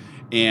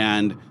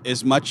 And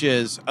as much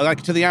as,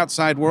 like, to the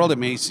outside world, it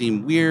may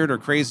seem weird or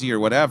crazy or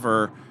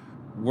whatever,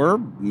 we're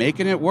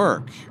making it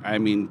work. I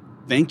mean,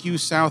 thank you,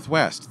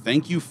 Southwest.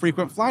 Thank you,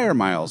 frequent flyer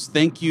miles.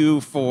 Thank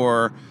you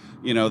for,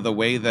 the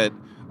way that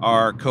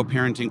our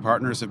co-parenting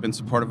partners have been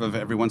supportive of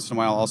every once in a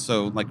while,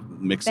 also like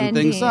mixing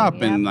things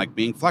up and like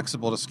being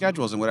flexible to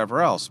schedules and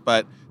whatever else.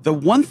 But the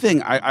one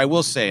thing I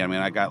will say,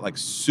 I got like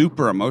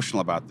super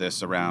emotional about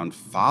this around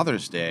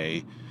Father's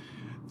Day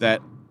that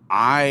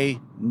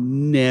I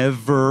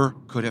never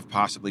could have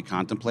possibly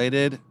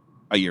contemplated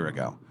a year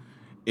ago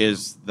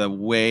is the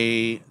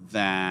way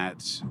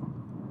that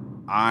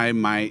I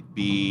might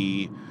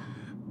be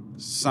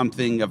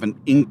something of an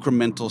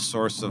incremental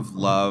source of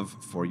love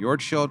for your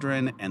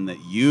children, and that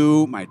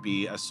you might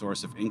be a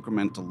source of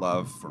incremental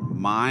love for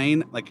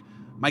mine. Like,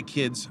 my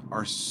kids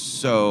are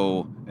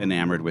so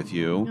enamored with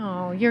you.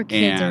 Oh, your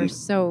kids are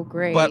so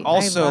great. But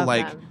also, I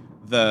love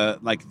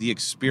them. the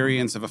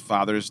experience of a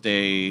Father's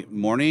Day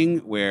morning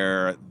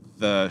where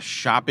the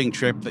shopping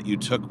trip that you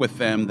took with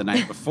them the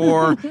night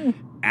before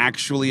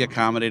actually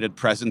accommodated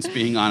presents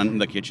being on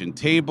the kitchen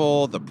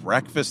table, the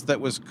breakfast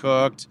that was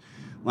cooked,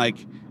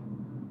 like.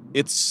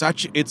 It's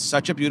such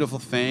a beautiful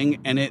thing,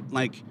 and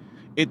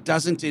it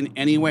doesn't in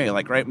any way,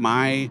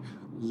 my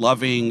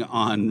loving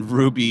on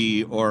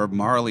Ruby or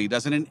Marley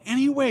doesn't in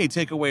any way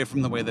take away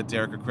from the way that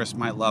Derek or Chris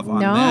might love on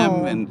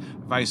them, and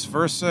vice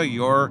versa.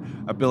 Your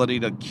ability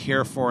to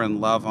care for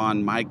and love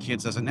on my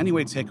kids doesn't in any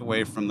way take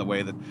away from the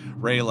way that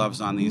Ray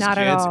loves on these Not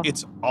kids. At all.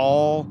 It's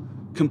all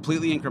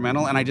completely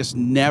incremental, and I just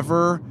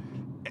never,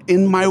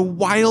 in my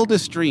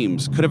wildest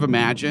dreams, could have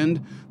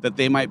imagined that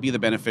they might be the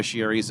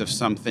beneficiaries of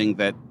something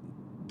that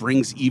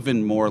brings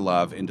even more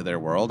love into their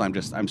world.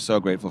 I'm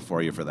so grateful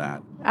for you for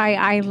that.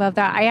 I love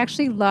that. I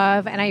actually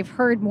love, and I've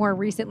heard more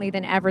recently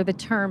than ever, the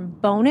term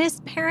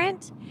bonus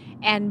parent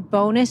and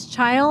bonus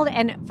child.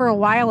 And for a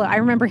while, I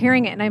remember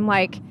hearing it and I'm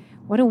like,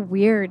 what a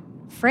weird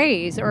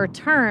phrase or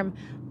term.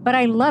 But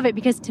I love it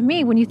because to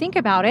me, when you think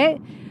about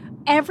it,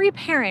 every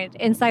parent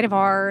inside of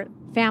our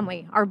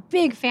family, our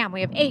big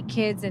family of 8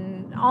 kids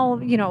and all,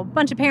 a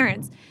bunch of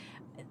parents,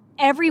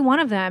 every one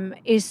of them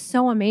is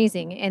so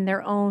amazing in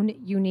their own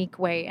unique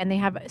way. And they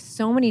have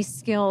so many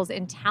skills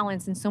and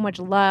talents and so much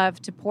love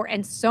to pour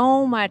and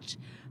so much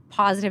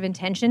positive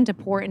intention to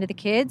pour into the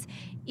kids,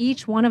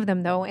 each one of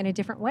them, though, in a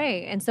different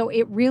way. And so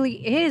it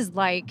really is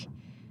like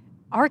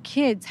our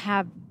kids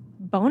have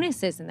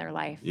bonuses in their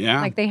life. Yeah.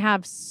 Like they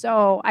have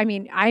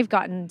I've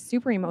gotten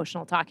super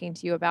emotional talking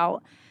to you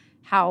about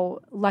how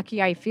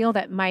lucky I feel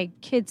that my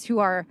kids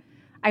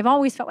I've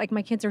always felt like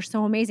my kids are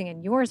so amazing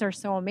and yours are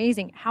so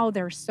amazing, how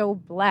they're so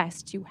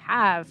blessed to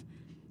have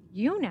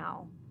you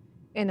now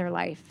in their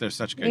life. They're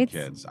such good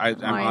kids.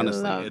 I'm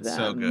honestly, it's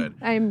so good.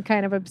 I'm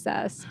kind of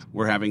obsessed.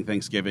 We're having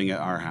Thanksgiving at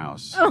our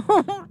house.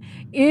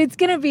 It's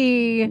going to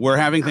be We're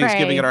having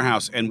Thanksgiving at our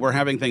house, and we're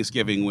having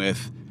Thanksgiving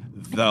with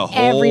the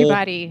whole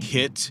everybody.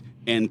 Kit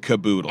and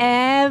caboodle.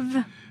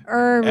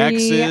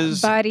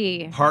 Exes,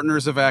 buddy.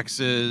 Partners of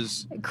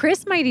exes.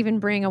 Chris might even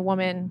bring a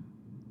woman.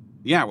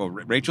 Yeah, well,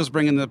 Rachel's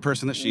bringing the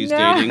person that she's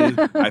dating.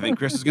 I think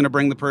Chris is going to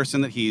bring the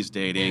person that he's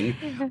dating.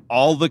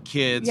 All the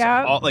kids.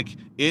 Yeah.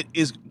 It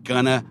is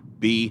going to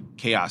be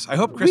chaos. I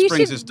hope Chris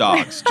brings his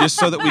dogs just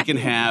so that we can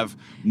have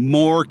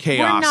more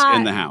chaos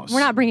in the house. We're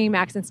not bringing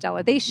Max and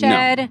Stella. They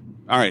shed. No.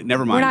 All right,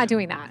 never mind. We're not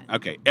doing that.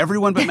 Okay,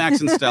 everyone but Max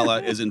and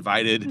Stella is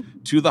invited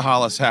to the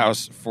Hollis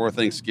house for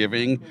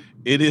Thanksgiving.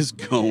 It is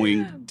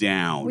going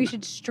down. We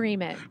should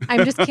stream it.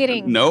 I'm just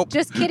kidding. Nope.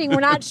 Just kidding.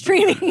 We're not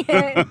streaming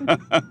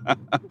it.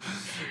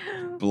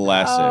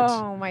 Bless it.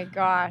 Oh my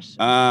gosh.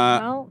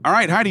 All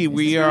right, Heidi, this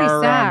is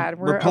really sad.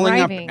 we're pulling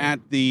arriving. up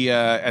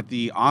at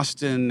the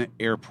Austin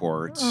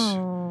airport.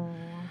 Oh,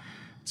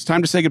 It's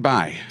time to say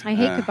goodbye. I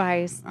hate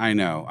goodbyes. I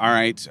know. All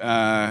right,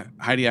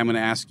 Heidi, I'm going to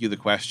ask you the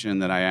question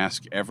that I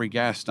ask every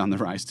guest on the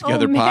Rise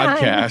Together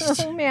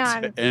podcast. Oh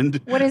man. To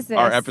end What is this?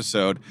 our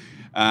episode.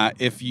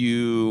 If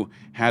you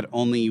had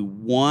only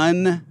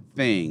one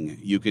thing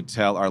you could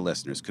tell our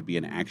listeners, could be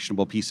an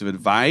actionable piece of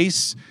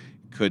advice,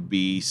 could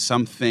be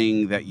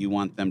something that you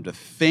want them to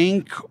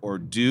think or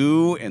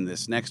do in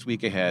this next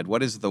week ahead,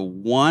 what is the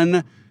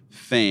one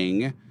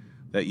thing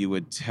that you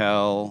would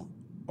tell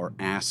or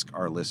ask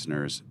our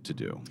listeners to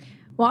do?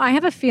 Well, I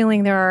have a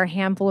feeling there are a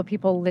handful of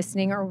people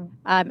listening or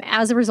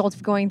as a result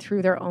of going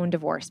through their own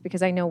divorce,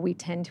 because I know we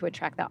tend to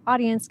attract that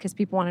audience because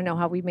people want to know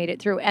how we made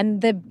it through.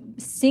 And the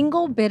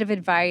single bit of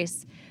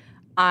advice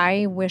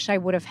I wish I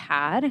would have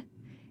had,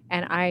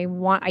 and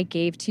I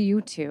gave to you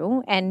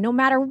too, and no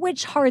matter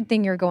which hard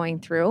thing you're going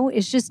through,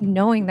 is just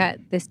knowing that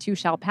this too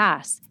shall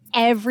pass.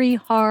 Every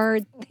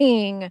hard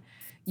thing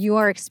you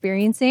are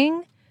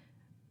experiencing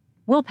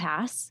will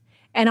pass.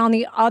 And on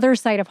the other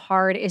side of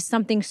hard is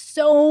something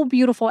so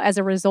beautiful as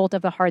a result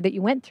of the hard that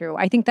you went through.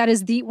 I think that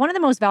is one of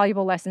the most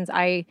valuable lessons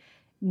I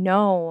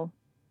know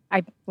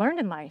I've learned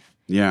in life.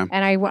 Yeah.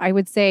 And I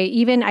would say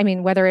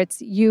whether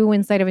it's you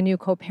inside of a new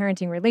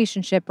co-parenting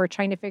relationship or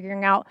trying to figure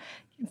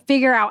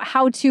out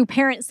how to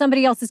parent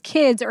somebody else's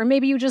kids, or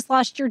maybe you just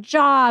lost your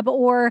job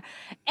or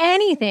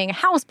anything,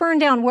 house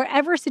burned down,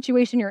 wherever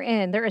situation you're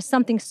in, there is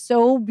something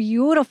so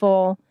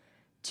beautiful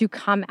to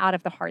come out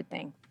of the hard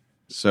thing.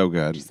 So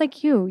good. Just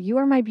like you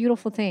are my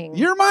beautiful thing.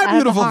 You're my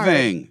beautiful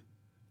thing.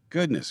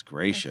 Goodness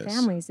gracious. My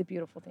family's a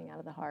beautiful thing out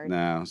of the hard.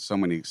 No, so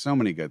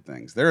many good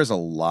things. There is a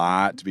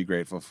lot to be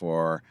grateful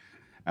for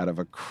out of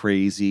a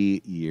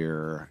crazy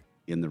year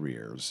in the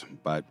rears.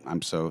 But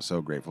I'm so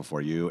grateful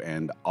for you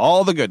and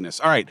all the goodness.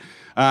 All right,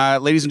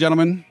 ladies and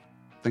gentlemen,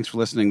 thanks for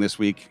listening this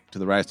week to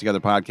the Rise Together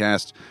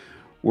podcast.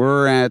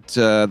 We're at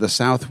the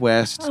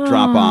Southwest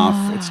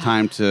drop-off. It's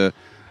time to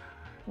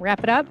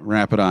wrap it up.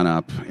 Wrap it on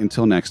up.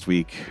 Until next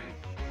week.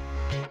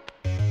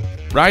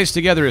 Rise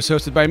Together is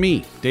hosted by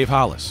me, Dave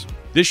Hollis.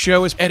 This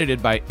show is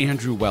edited by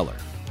Andrew Weller,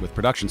 with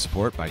production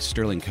support by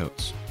Sterling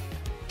Coates.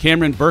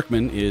 Cameron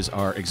Berkman is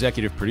our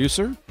executive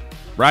producer.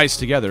 Rise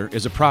Together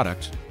is a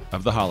product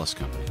of the Hollis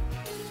Company.